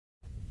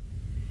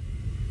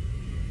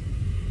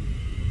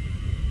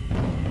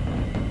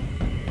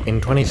In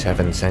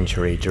 27th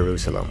century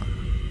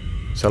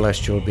Jerusalem,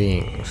 celestial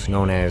beings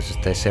known as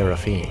the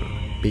Seraphim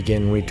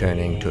begin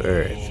returning to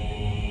Earth.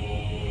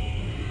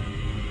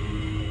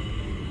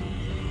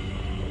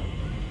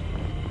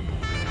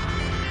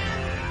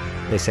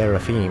 The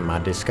Seraphim are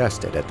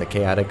disgusted at the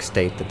chaotic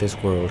state that this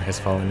world has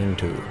fallen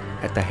into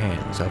at the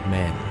hands of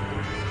men.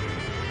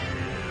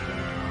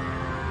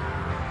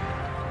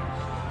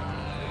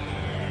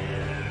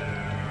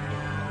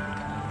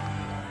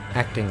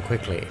 Acting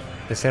quickly,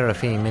 the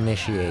Seraphim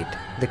initiate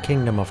the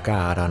Kingdom of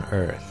God on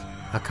Earth,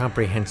 a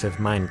comprehensive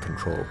mind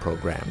control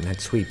program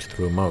that sweeps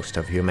through most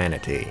of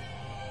humanity.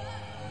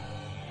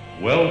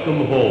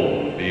 Welcome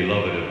home,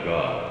 beloved of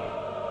God.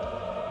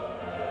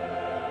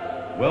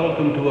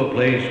 Welcome to a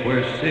place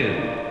where sin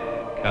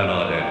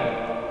cannot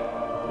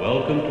enter.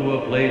 Welcome to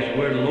a place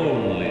where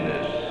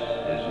loneliness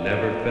is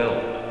never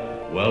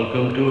felt.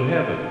 Welcome to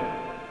heaven,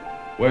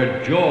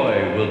 where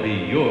joy will be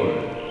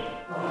yours.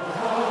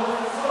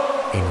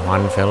 In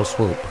one fell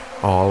swoop,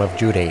 all of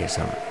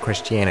Judaism,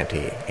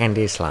 Christianity, and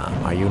Islam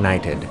are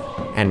united,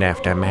 and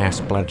after mass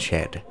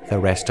bloodshed, the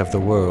rest of the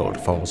world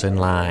falls in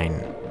line.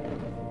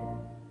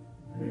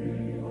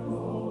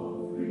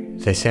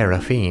 The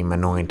Seraphim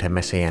anoint a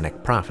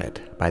messianic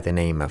prophet by the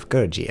name of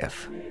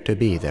Gurdjieff to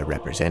be their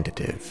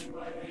representative.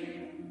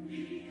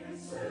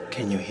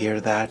 Can you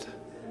hear that?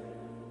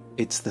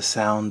 It's the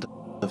sound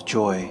of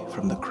joy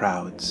from the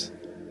crowds.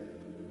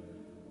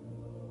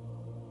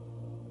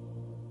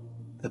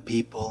 The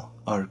people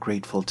are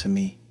grateful to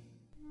me.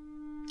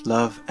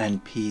 Love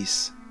and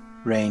peace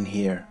reign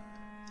here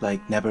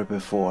like never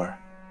before.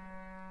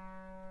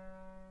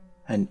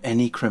 And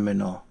any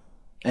criminal,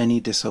 any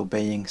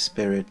disobeying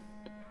spirit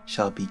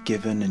shall be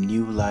given a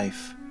new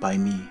life by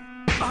me.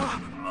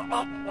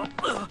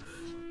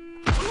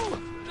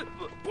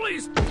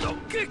 Please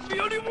don't kick me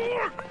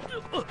anymore!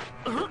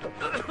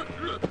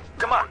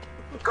 Come on,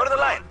 go to the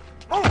line.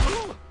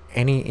 Move!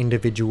 Any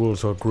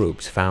individuals or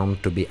groups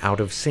found to be out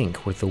of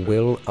sync with the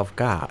will of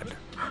God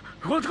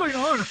What's going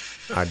on?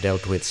 are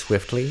dealt with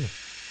swiftly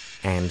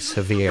and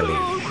severely.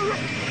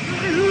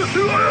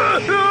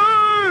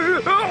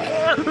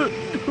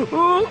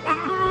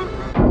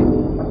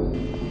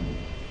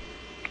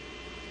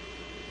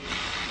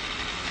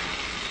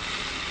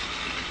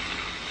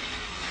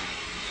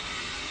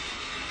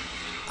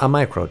 A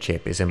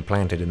microchip is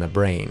implanted in the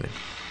brain,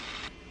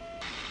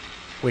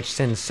 which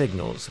sends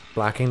signals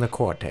blocking the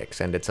cortex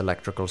and its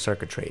electrical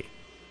circuitry,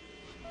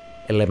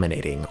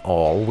 eliminating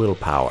all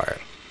willpower.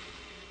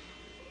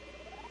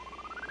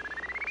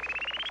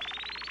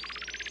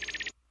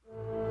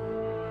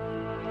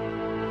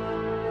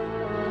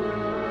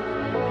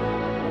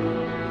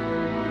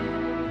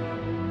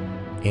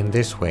 In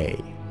this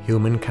way,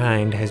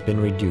 humankind has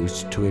been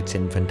reduced to its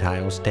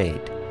infantile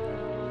state,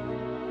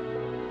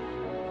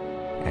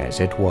 as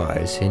it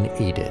was in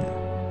Eden.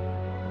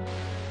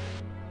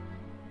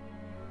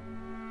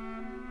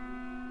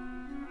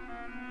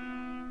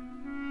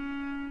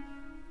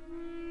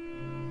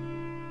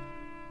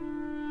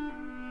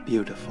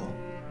 Beautiful.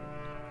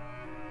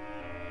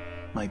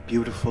 My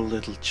beautiful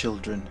little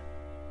children.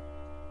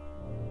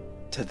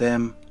 To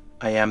them,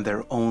 I am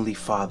their only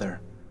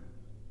father.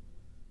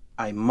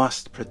 I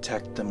must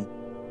protect them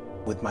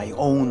with my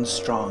own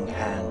strong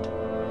hand.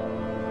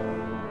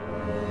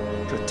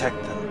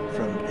 Protect them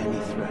from any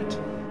threat.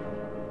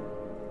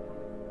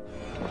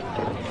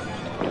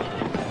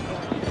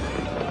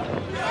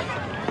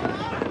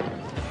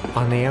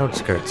 On the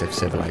outskirts of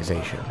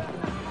civilization,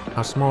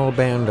 a small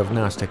band of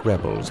Gnostic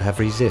rebels have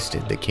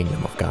resisted the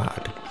Kingdom of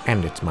God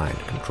and its mind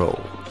control.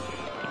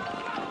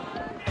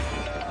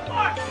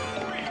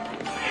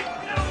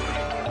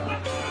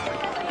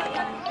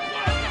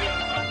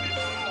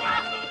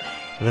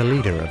 The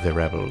leader of the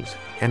rebels,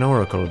 an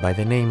oracle by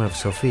the name of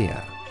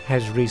Sophia,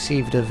 has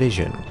received a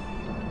vision.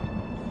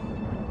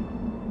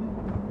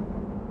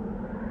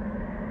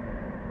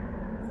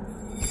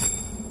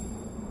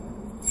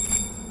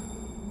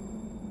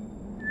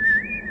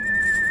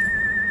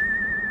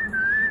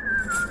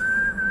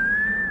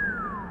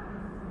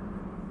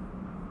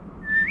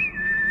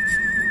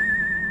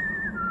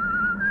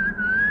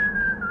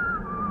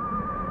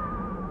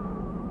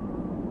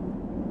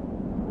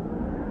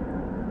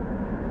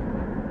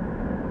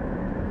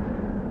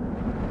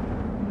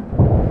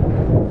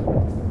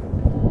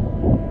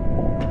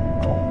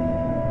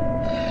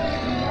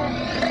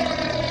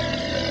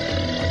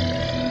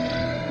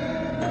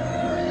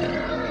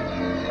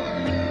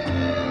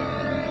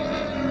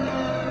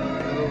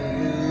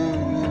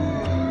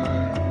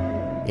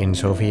 In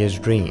Sophia's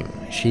dream,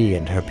 she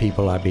and her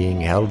people are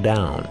being held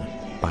down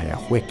by a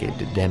wicked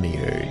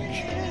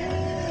demiurge.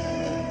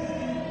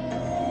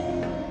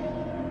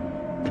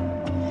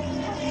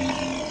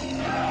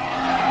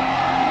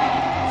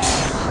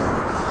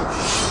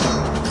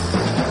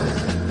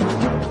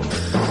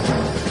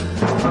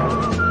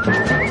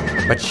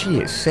 But she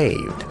is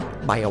saved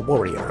by a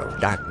warrior of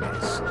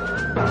darkness.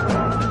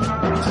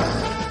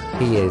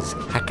 He is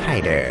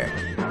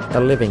Hakaider,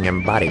 the living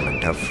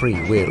embodiment of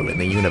free will in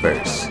the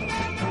universe.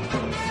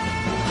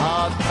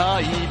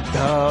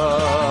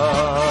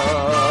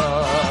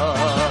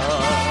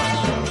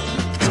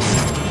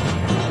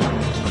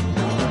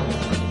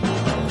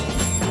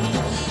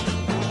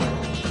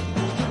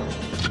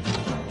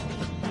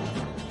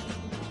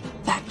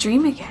 That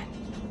dream again.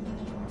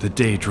 The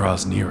day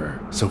draws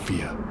nearer,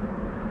 Sophia.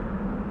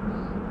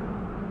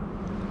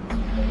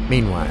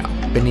 Meanwhile,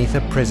 beneath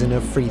a prison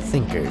of free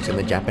thinkers in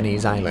the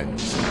Japanese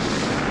islands,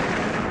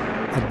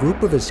 a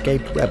group of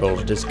escaped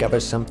rebels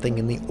discover something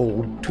in the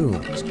old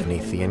tombs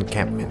beneath the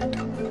encampment.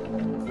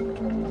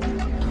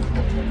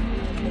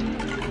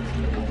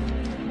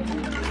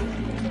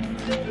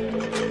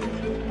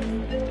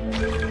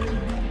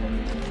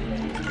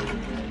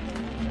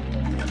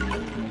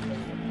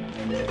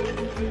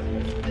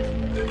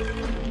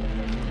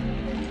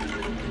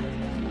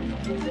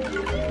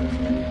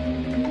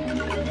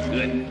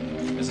 Good.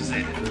 This is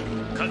it.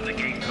 Cut the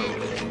gate code.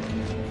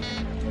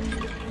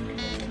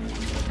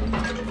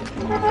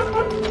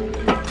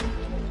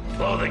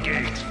 Blow the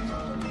gate.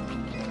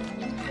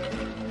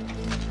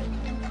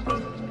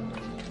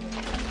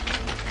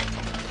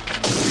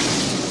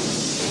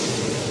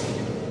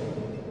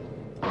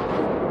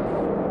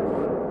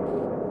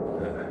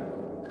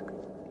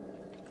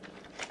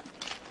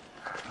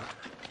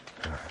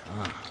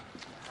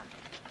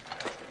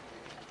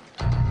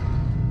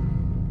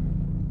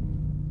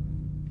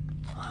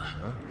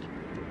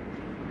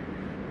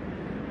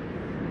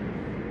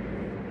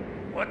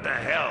 What the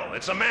hell?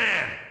 It's a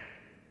man!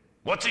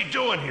 What's he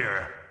doing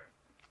here?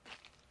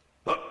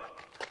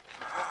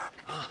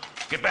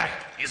 Get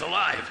back! He's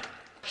alive!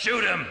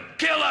 Shoot him!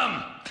 Kill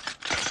him!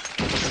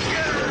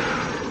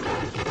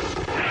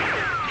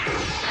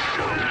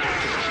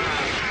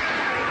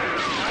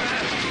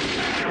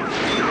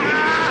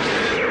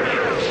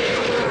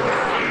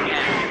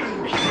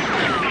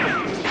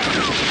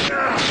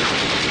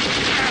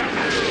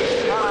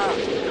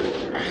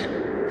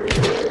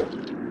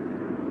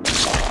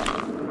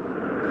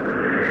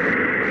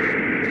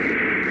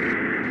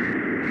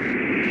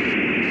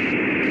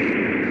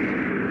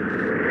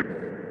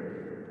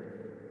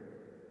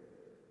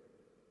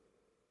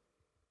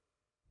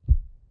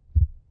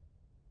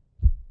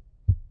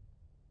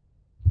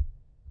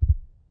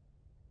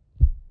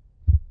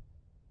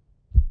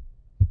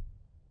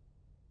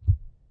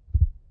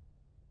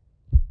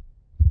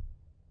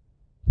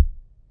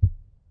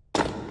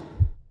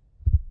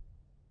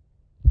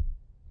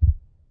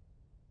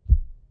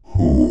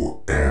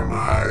 Who am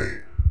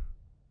I?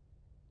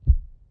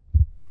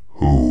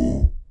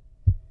 Who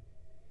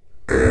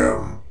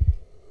am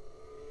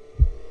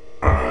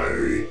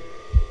I?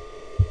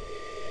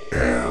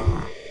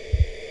 Am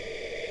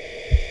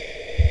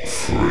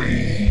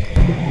free.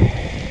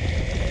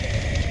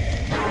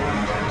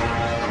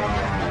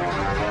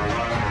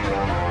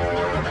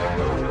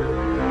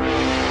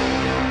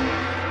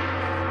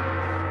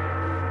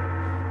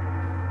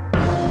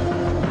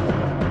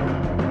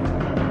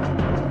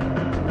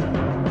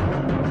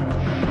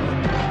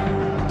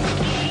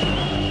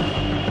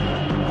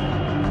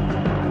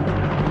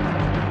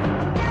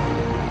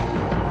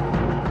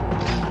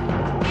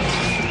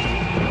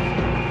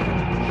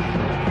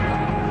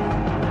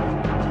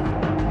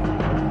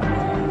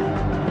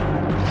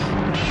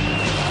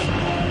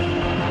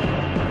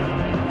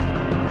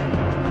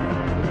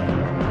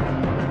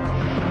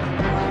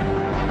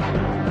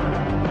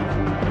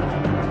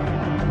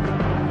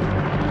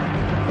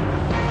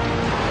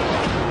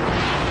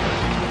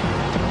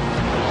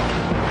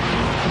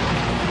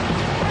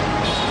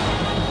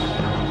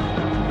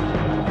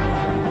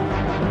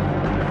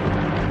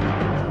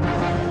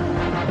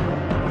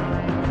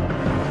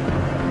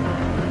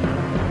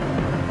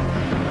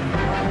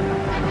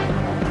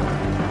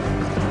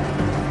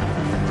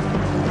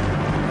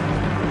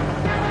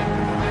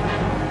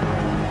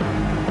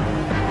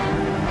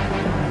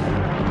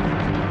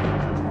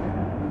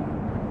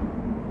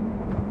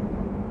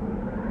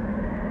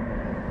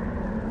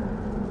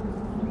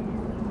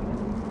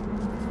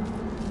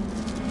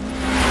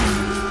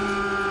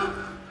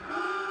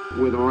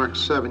 With the Mark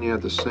 7, you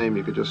had the same.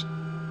 You could just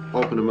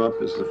open them up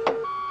as the...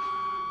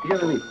 You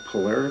got any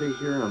polarity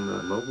here on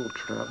the mobile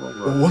travel?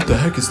 What the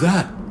heck is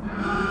that?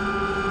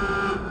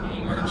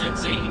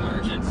 Emergency,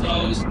 emergency.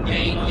 Closed,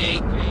 gate,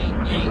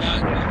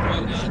 not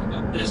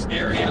approach. This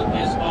area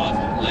is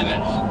off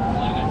limits.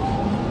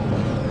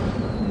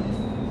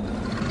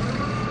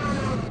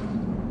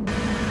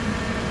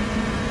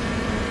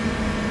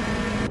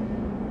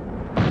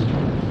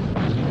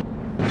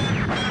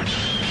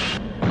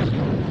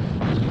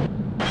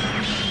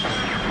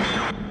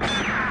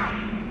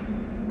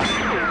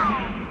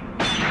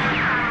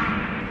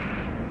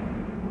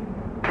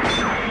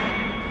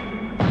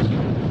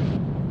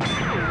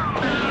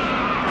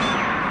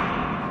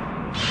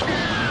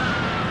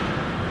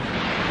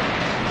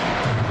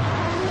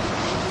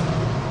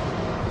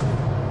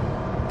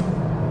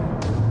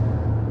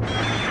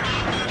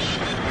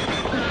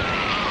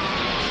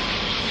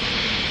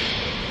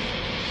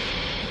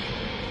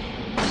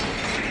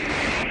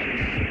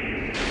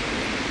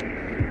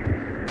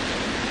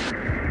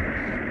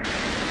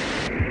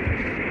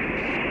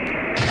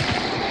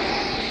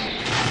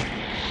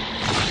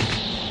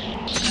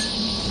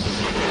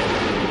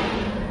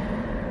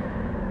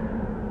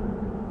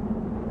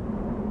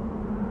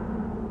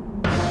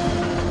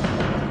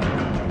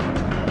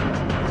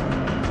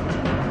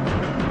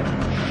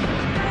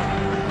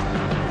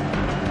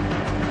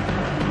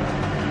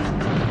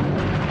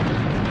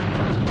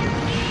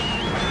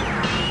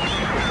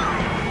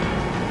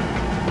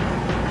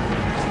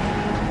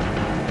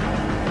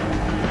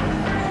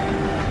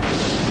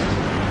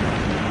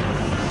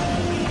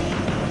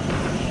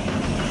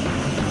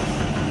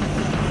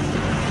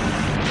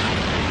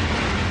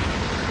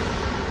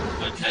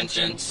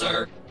 Attention,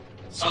 sir.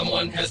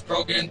 Someone has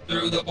broken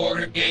through the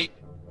border gate.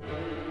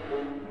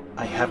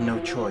 I have no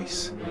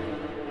choice.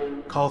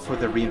 Call for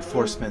the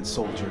reinforcement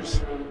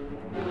soldiers.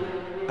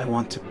 I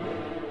want to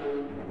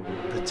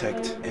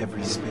protect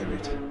every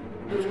spirit,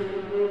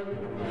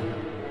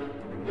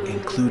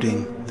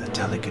 including the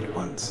delicate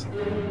ones.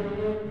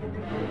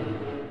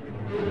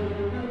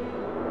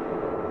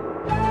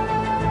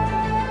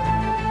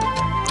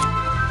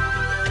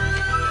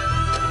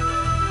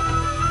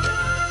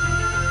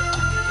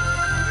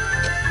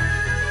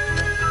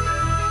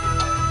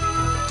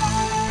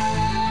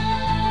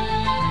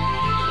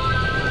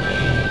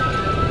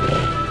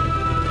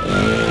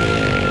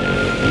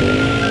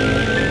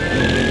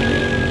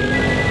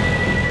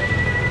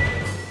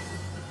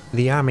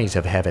 The armies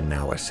of heaven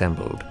now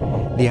assembled,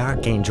 the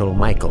Archangel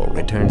Michael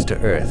returns to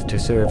Earth to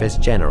serve as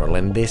general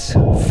in this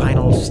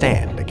final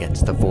stand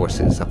against the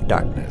forces of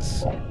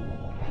darkness.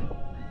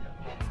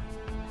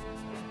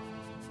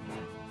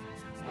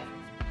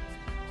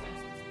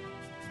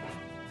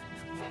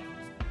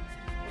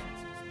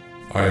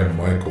 I am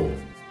Michael.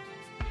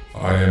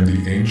 I am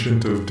the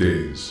Ancient of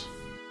Days.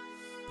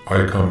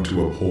 I come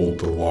to uphold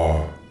the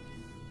law.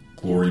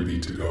 Glory be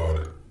to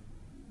God.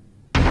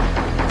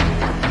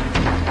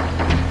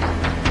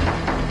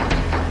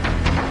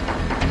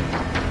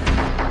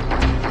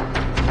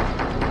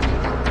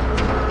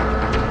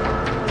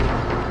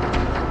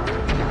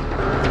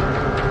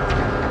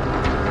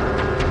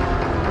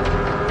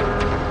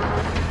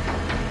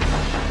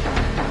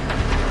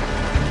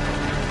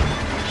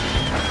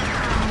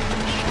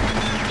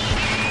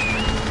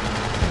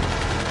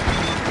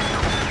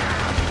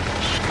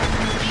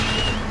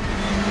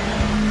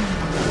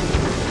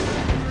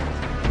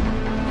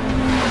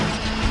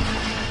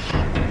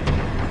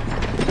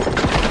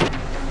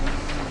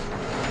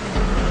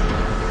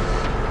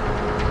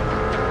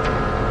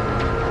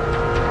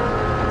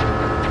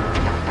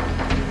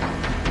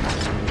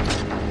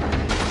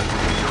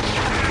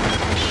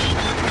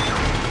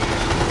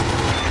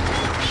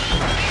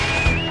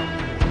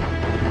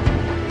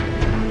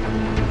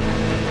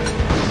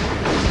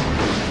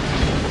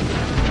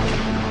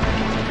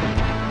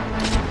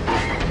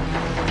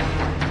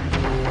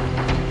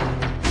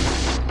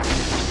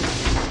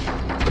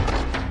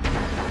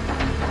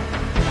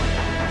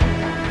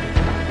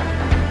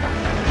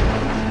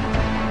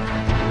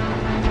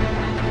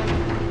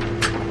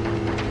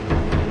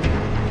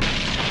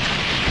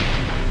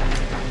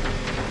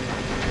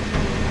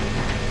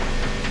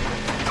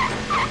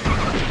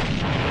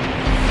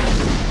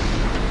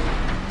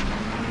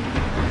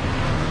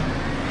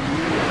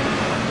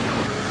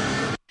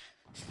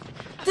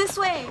 This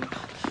way!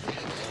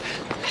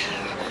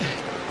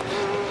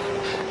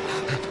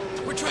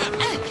 We're trapped.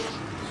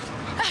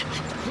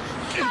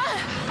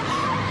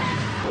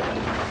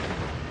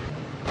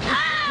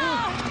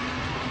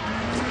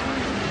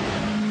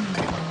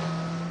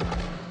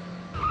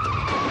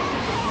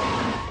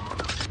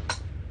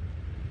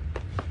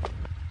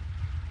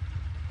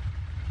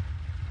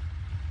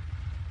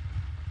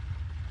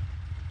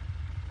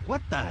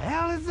 What the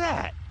hell is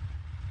that?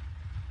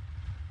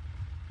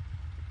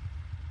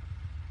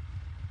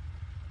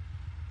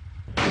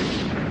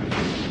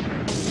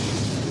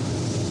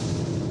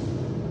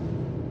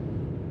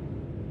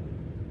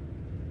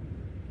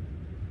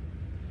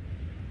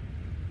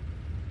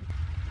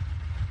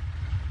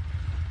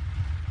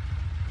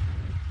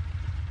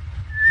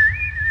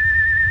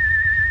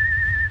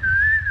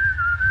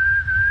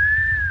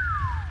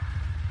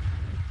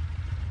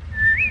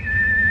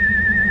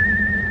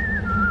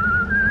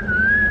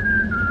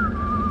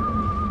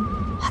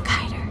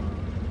 Hakaider.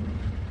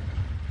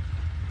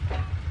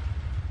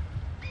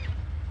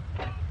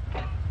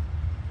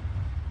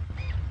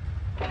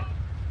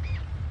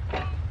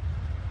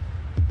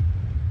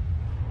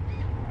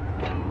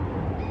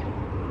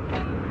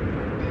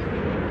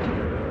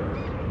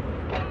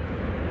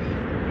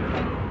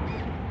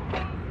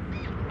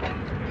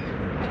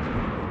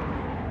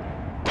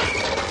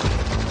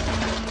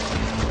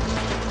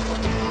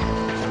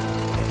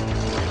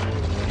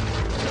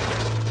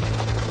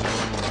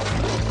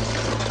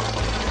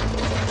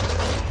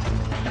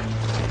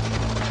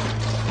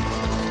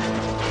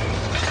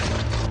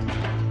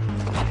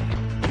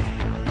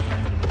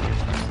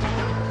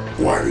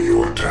 Why do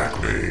you attack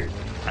me?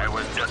 I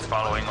was just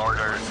following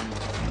orders.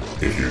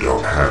 If you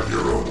don't have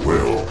your own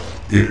will,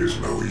 it is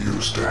no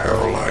use to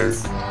have a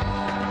life.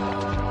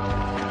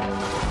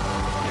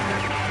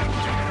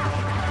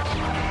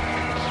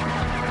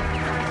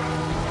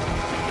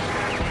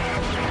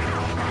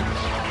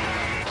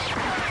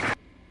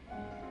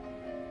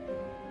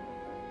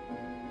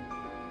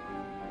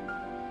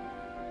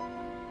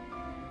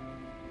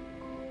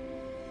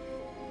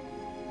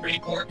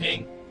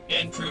 Reporting.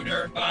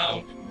 Intruder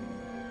found.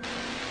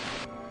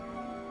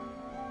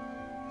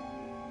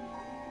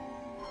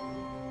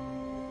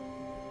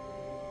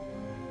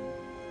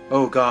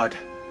 Oh God.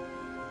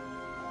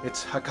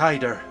 It's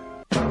Hakaider.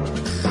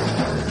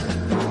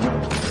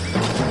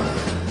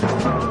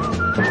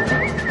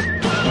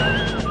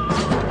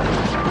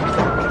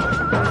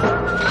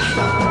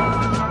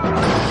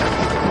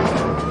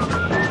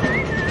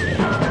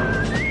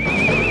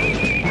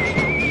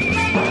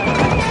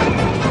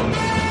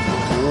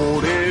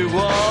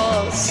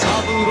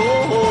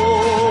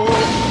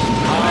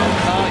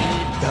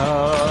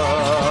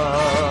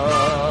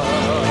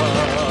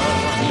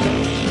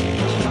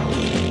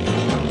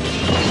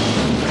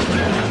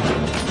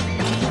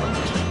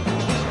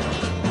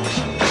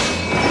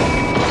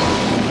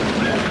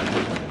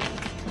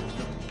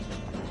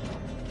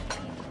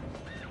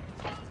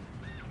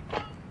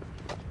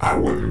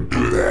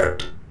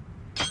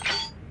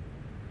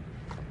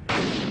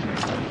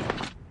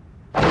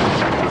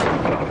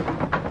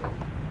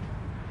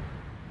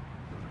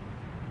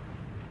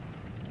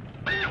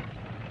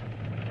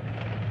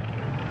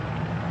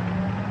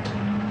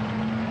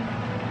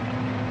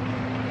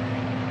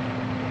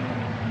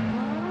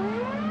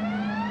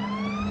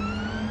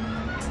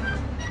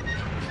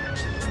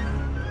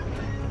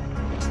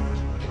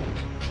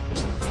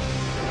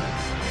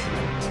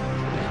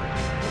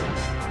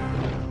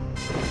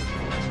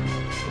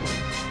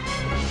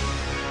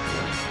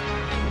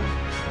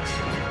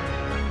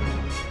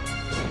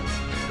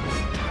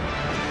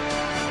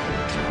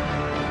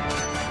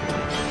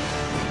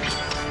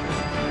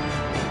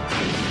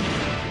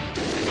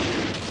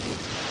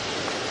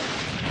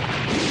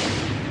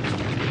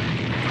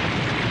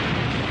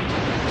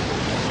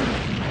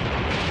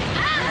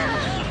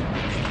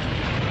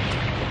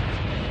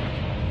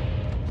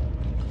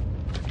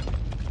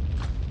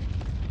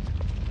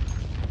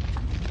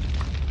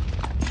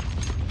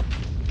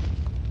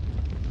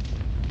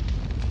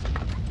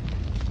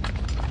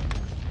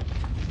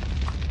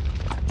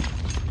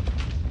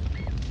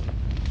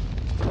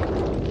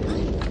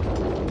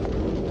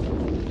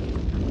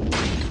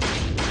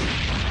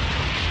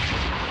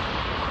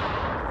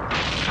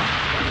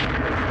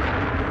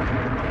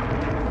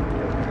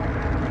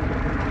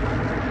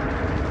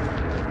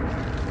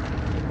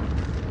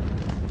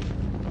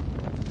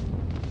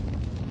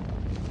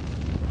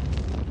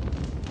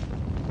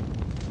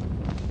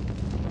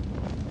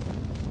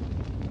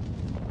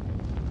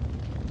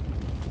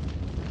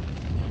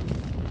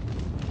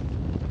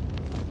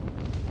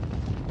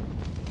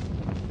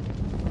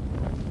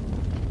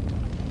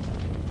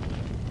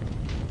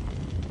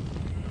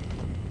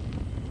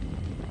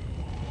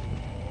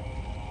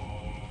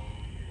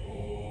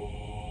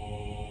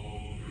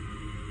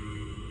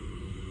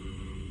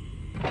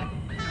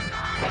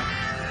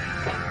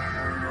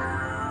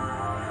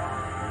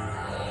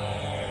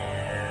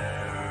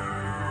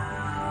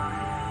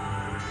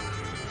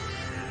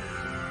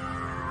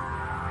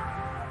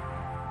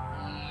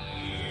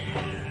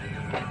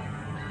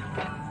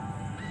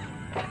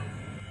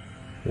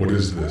 What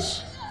is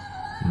this?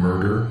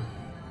 Murder?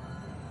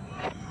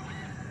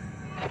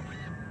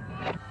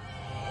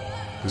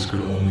 This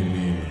could only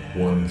mean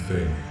one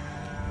thing.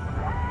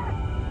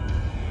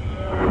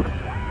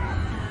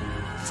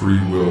 Free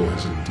will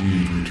has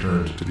indeed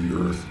returned to the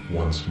earth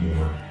once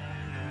more.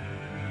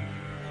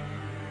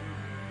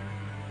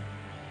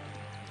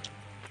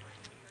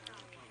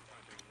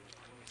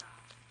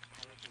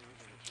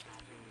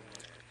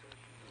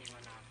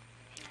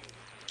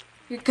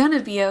 You're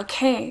gonna be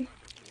okay.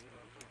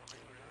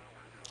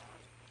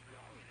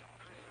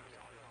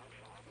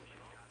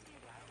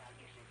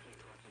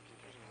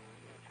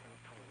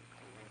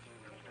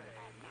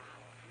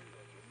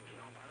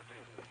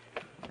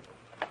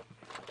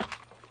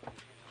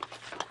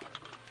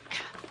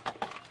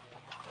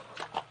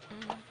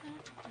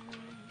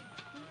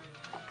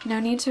 No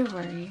need to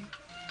worry.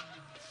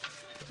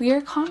 We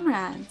are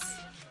comrades,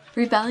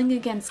 rebelling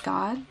against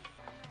God.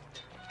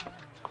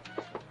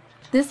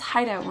 This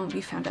hideout won't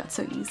be found out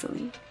so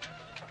easily.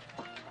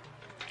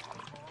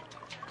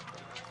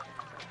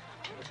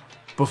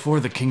 Before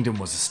the kingdom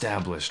was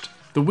established,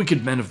 the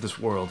wicked men of this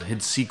world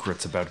hid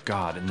secrets about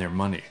God and their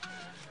money.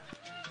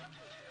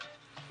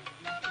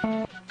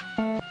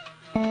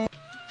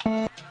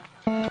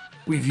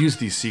 We've used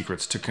these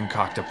secrets to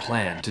concoct a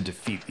plan to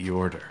defeat the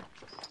Order.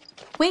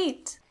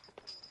 Wait!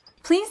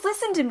 Please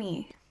listen to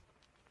me.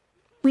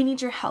 We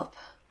need your help.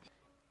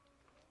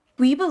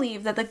 We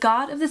believe that the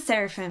god of the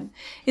Seraphim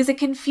is a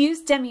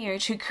confused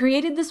demiurge who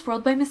created this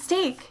world by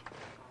mistake.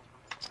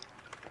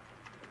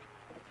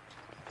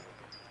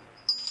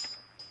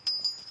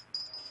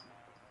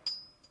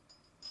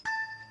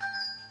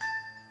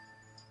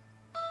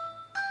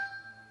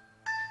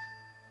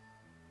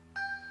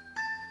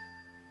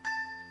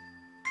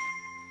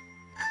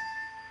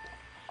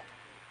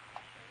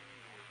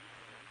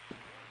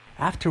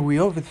 After we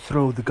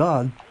overthrow the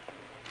god,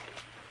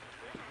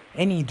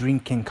 any dream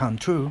can come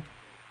true.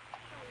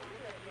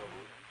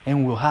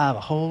 And we'll have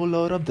a whole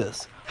load of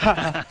this. You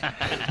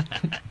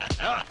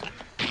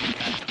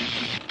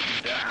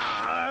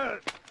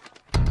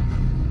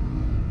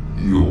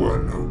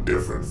are no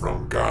different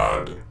from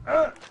God.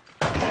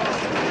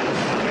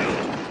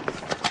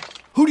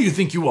 Who do you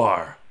think you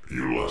are?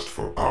 You lust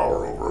for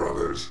power over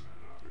others.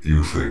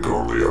 You think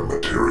only of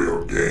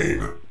material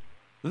gain.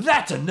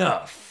 That's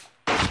enough!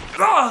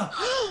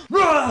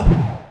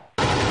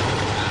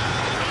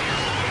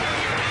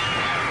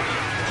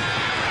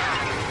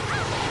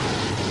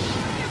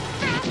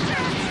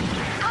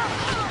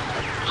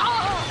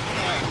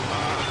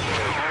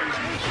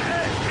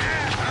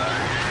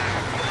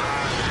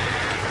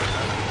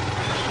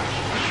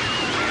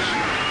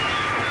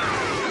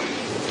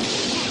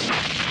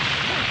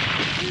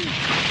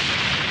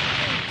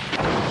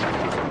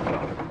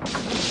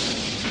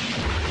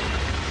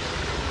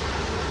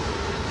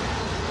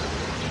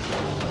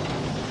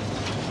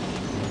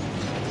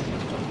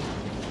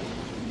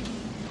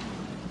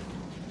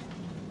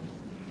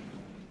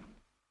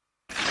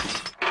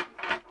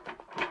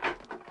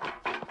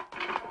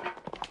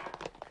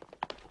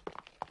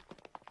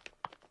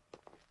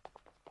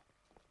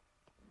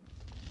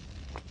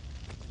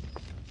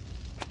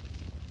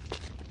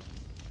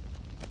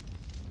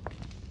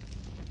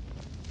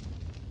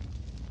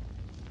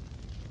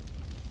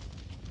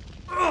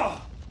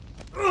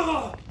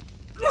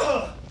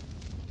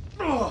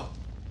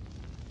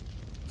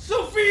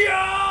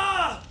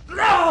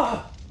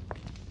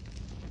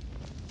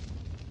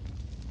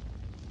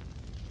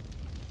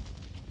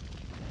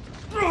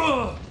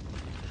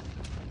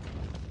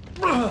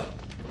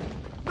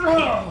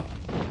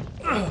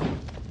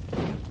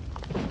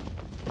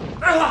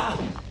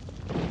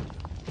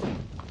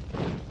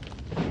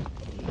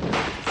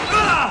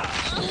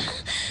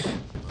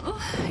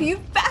 You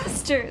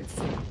bastards!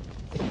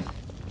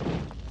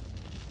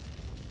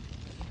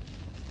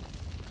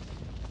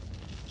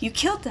 You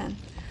killed them.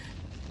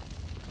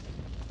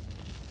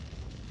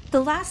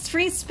 The last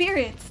free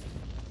spirits.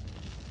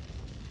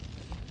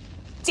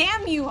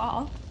 Damn you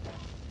all!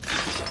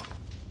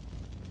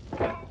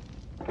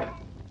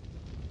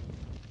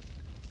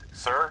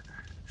 Sir,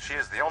 she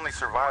is the only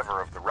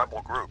survivor of the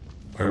rebel group.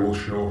 I will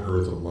show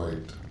her the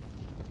light.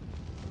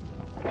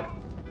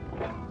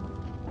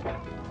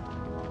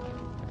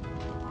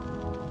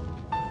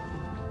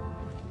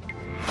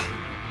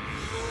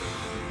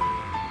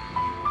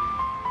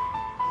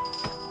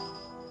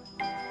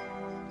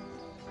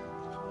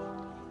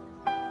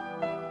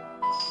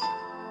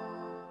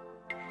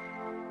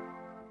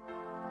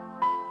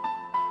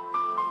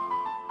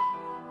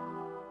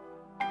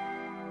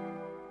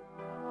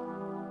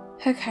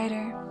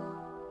 Hakaider,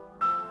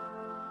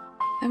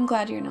 I'm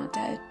glad you're not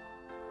dead.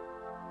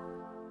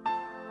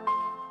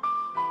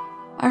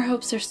 Our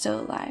hopes are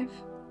still alive.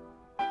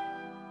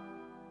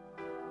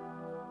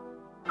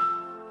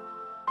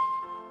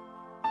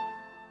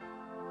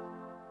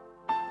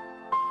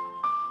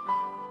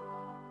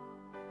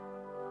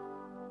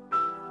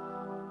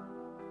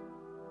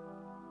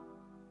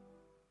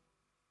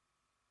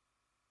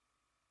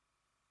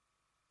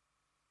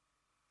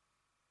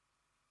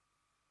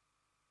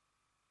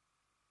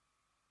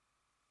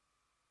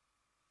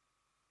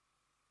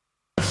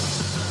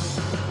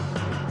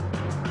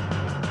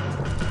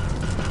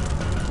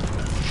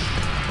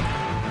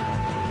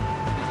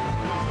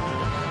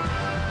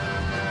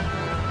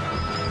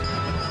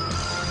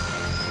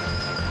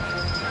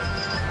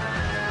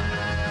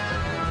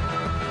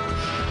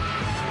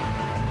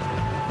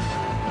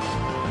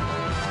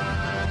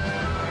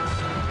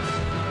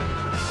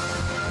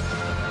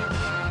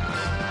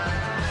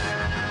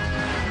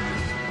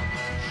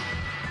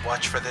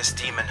 much for this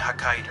demon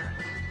Hakaider.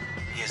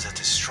 He is a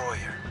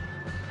destroyer.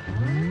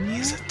 He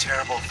is a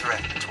terrible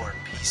threat to our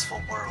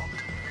peaceful world.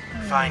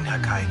 Find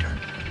Hakaider.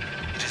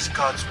 It is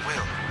God's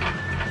will.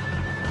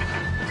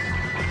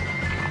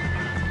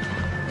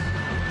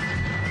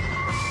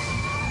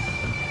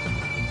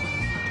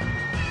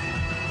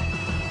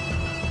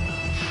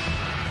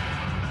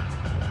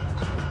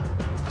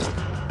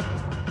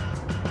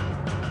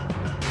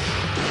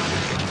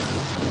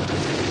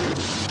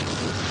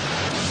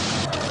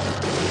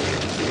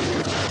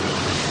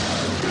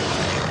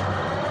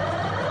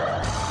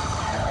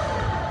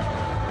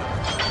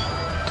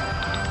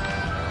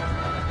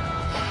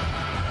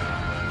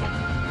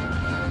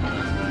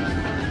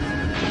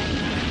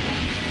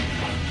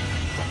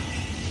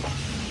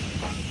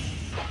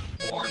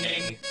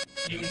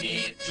 You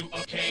need to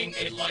obtain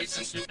a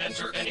license to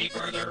enter any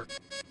further.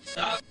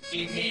 Stop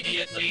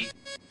immediately.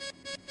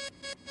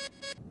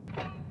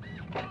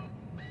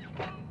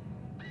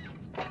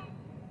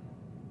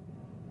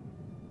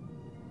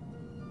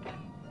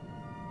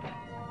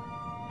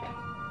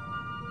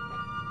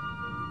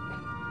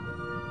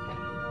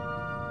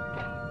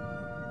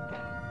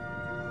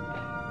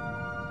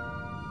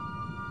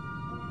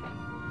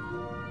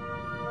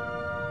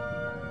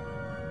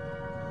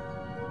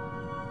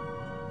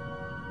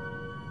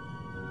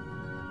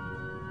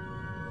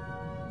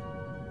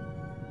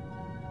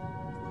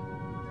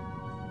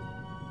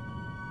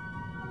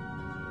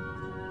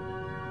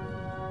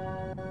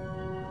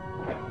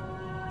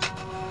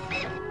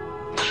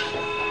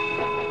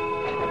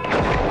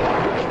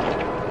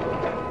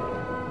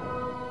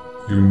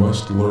 You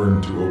must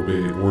learn to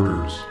obey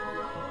orders.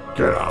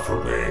 Get off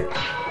of me.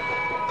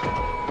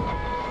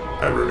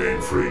 I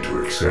remain free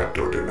to accept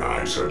or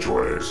deny such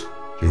orders.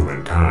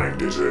 Humankind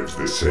deserves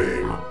the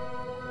same.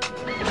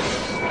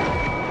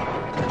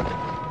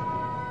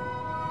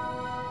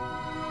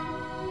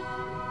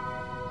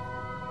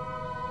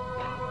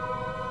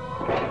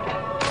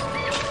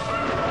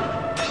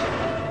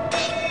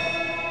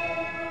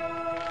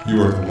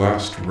 You are the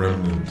last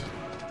remnant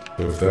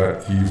of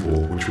that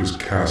evil which was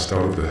cast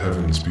out of the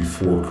heavens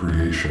before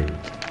creation.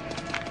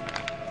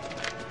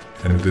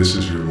 And this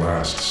is your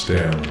last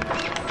stand.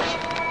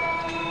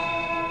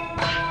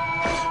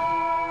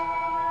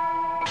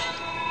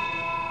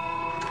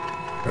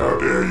 How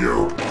dare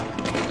you?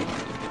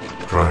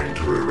 Trying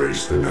to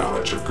erase the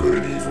knowledge of good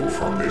and evil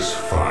from this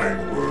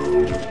fine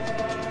world.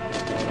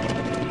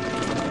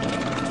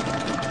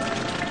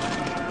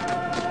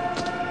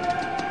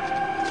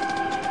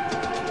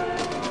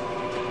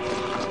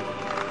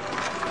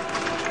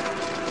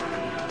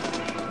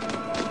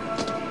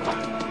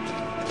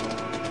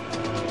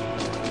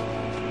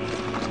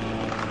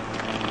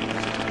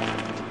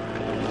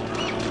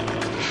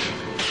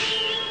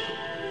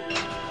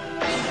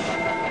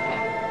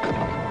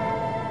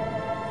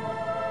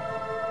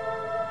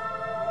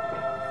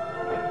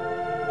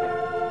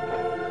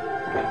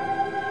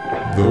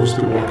 Those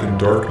that walk in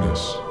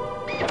darkness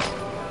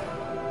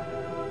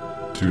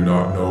do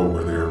not know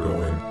where they are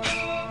going.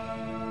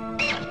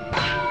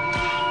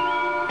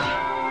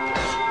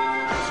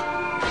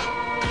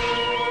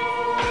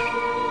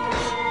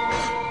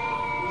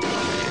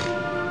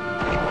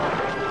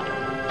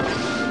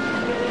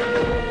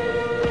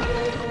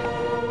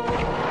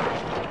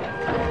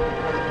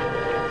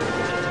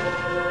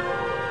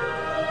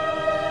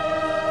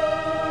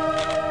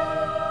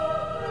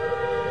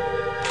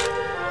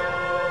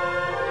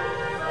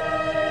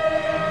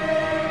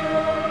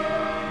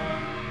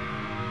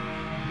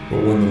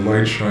 But when the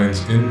light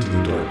shines into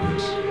the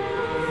darkness,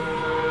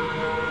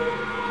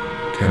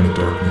 can the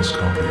darkness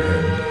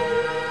comprehend?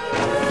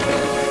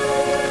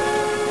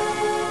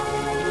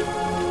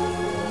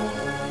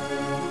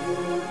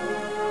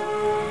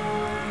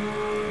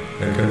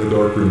 And can the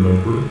dark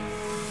remember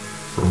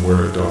from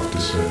where it doth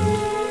descend?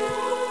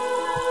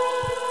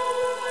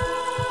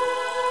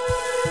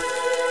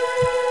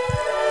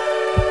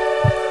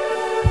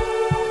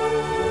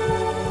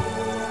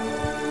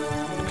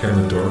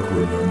 Can the dark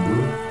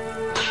remember?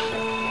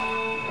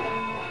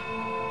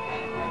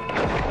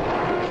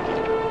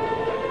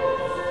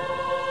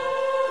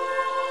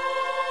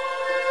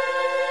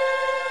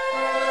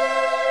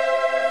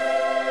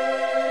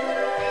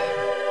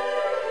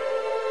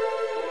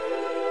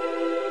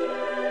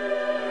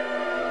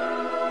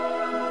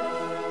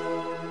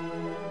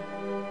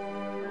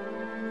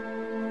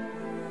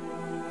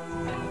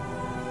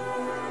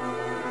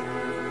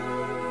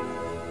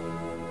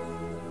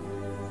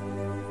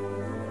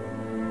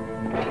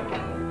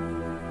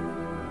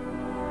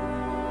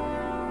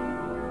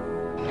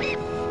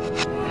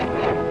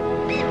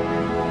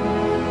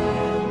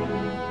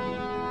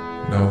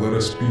 Now let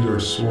us beat our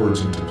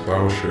swords into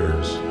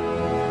plowshares.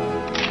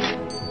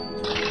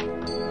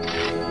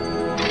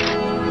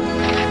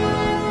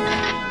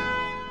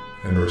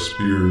 And our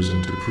spears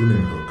into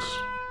pruning hooks.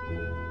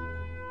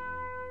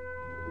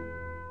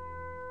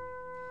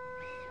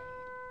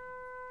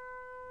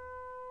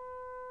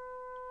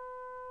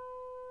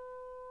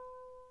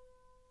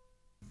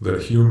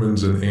 That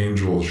humans and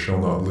angels shall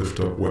not lift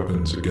up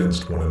weapons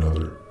against one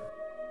another.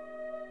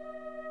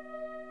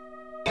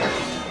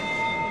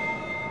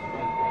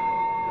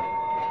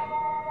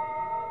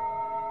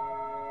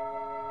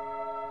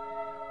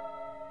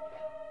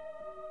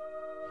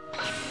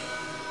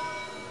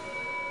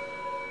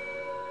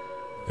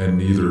 and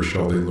neither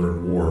shall they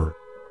learn war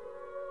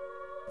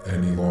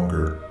any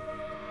longer.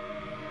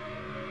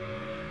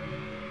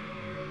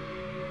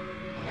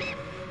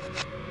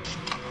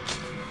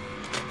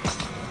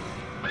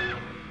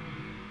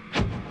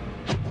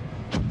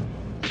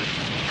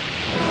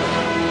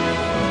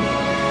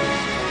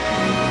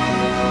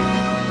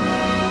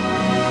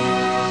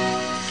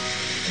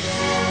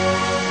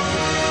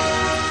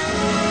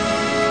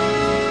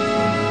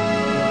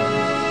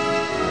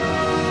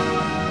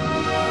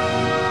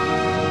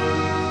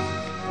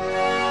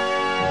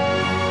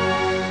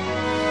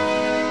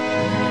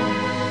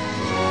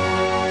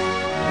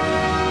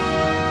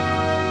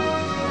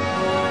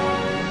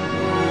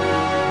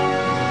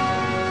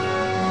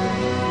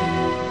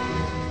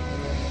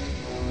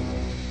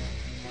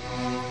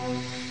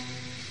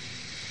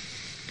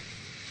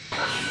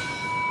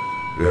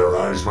 Their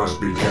eyes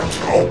must be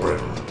kept open.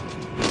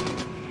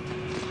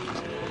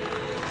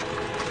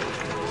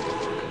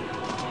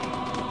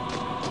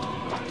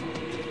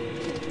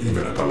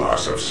 Even at the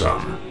loss of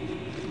some.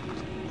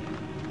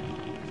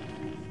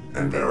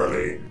 And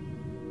verily,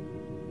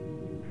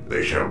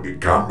 they shall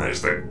become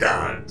as the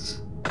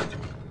gods.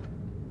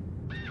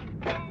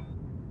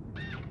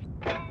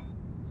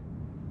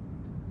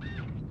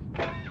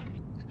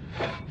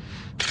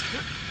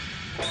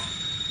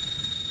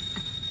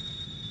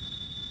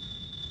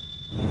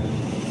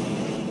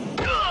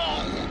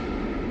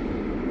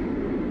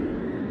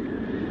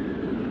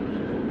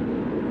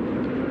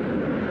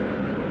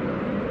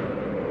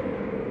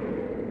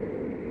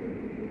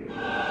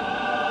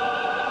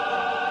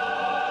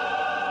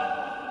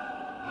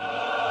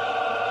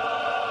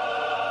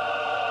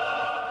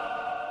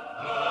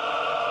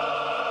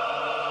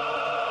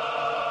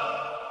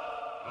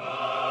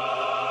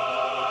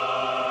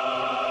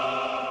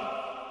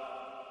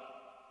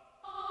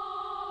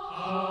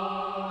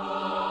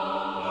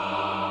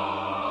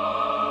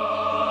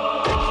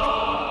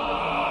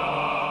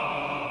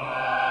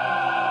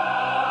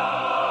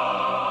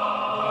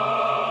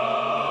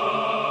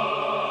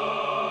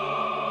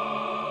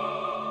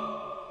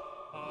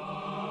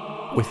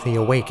 With the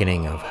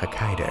awakening of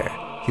Hakaider,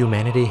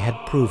 humanity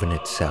had proven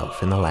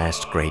itself in the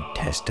last great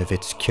test of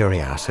its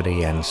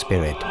curiosity and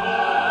spirit.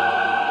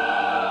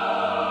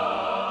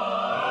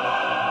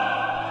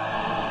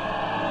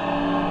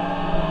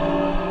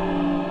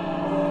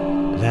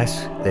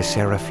 Thus, the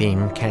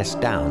Seraphim cast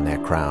down their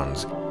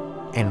crowns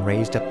and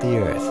raised up the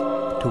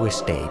earth to a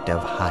state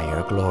of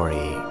higher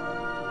glory.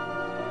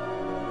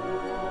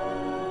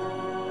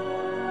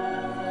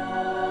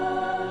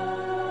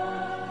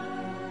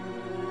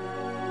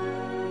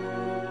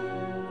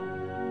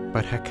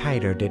 But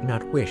Hakaider did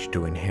not wish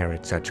to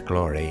inherit such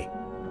glory,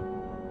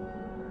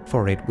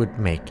 for it would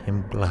make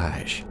him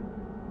blush.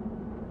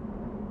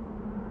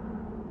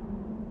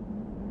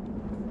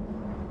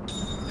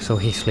 So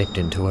he slipped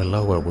into a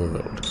lower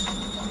world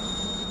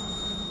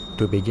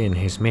to begin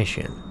his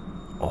mission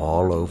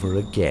all over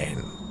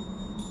again.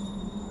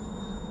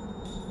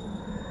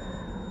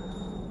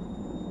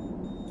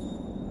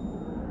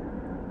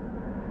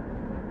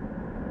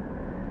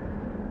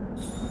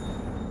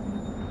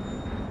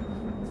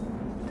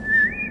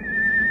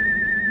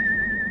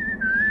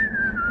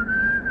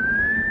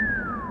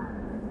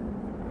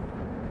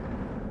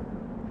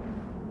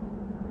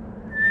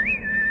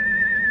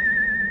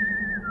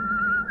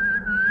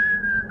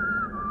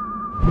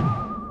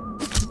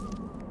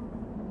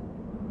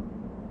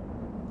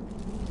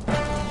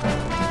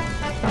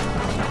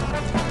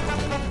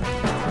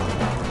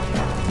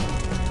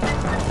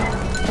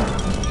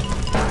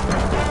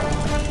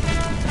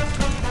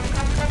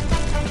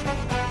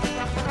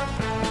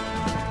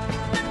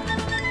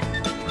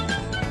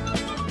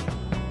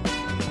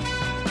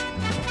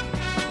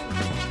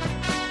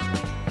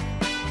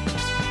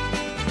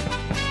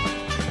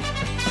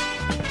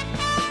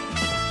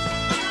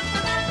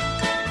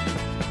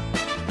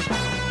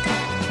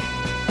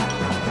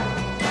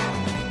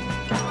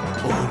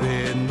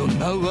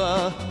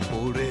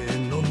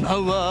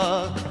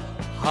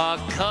破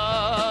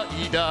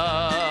壊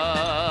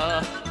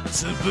だ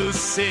潰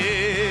せ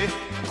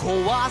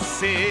壊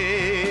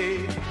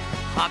せ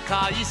破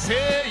壊せ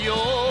よ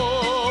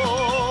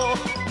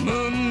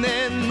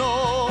胸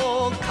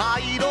の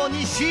回路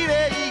に指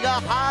令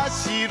が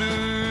走る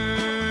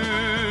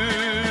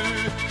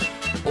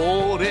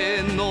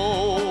俺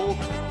の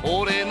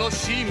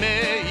使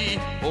命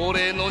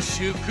俺の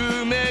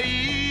宿命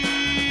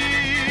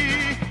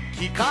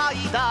機械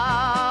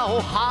だを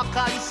破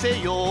壊せ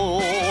よ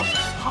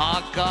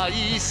破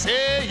壊せ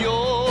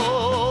よ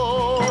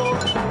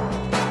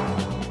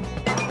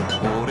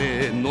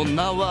俺の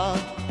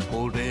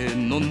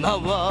名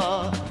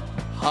は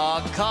破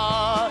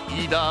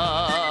壊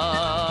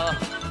だ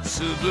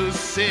潰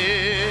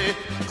せ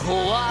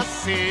壊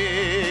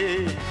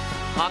せ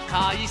破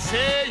壊せ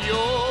よ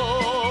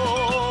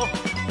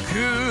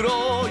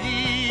黒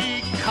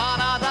い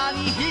体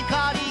に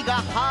光が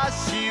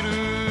走る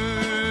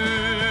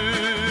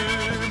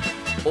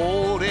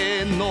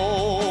俺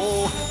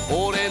の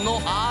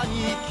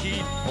兄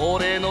貴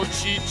俺の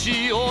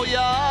父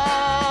親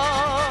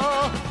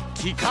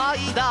機械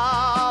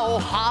だを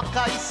破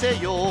壊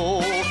せ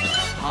よ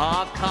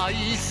破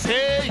壊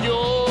せよ